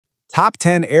Top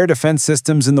 10 air defense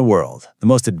systems in the world, the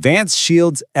most advanced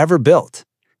shields ever built.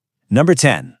 Number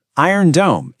 10. Iron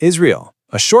Dome, Israel,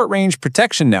 a short-range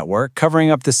protection network covering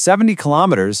up to 70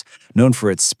 kilometers, known for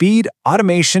its speed,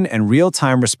 automation, and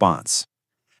real-time response.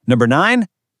 Number 9.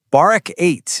 Barak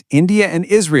 8, India and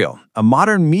Israel, a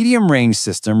modern medium-range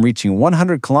system reaching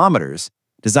 100 kilometers,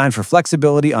 designed for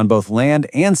flexibility on both land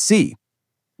and sea.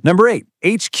 Number 8.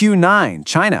 HQ-9,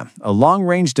 China, a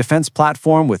long-range defense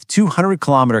platform with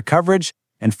 200-kilometer coverage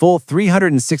and full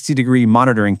 360-degree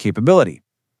monitoring capability.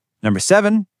 Number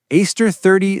 7. Aster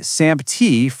 30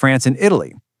 SAMP-T, France and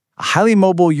Italy, a highly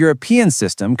mobile European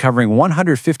system covering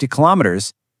 150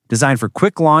 kilometers, designed for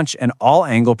quick launch and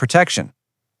all-angle protection.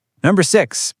 Number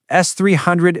 6.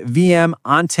 S-300VM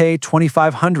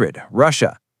Antey-2500,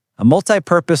 Russia, a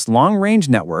multi-purpose long-range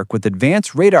network with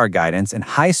advanced radar guidance and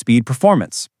high-speed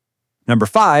performance. Number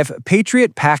 5.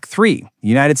 Patriot PAC-3,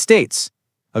 United States,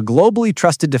 a globally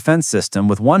trusted defense system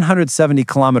with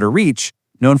 170-kilometer reach,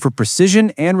 known for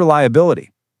precision and reliability.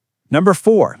 Number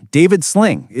 4. David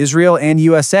Sling, Israel and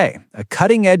USA, a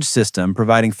cutting-edge system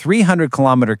providing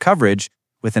 300-kilometer coverage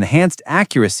with enhanced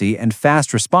accuracy and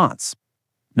fast response.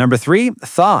 Number 3.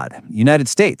 THAAD, United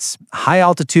States, a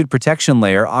high-altitude protection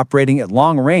layer operating at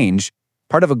long range,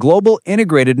 part of a global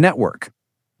integrated network.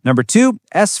 Number 2.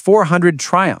 S-400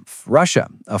 Triumph, Russia,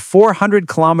 a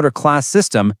 400-kilometer class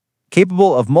system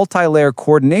capable of multi-layer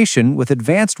coordination with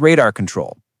advanced radar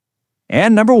control.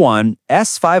 And number 1.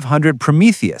 S-500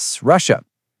 Prometheus, Russia,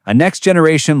 a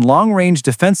next-generation long-range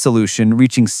defense solution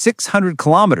reaching 600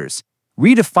 kilometers,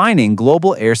 redefining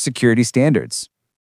global air security standards.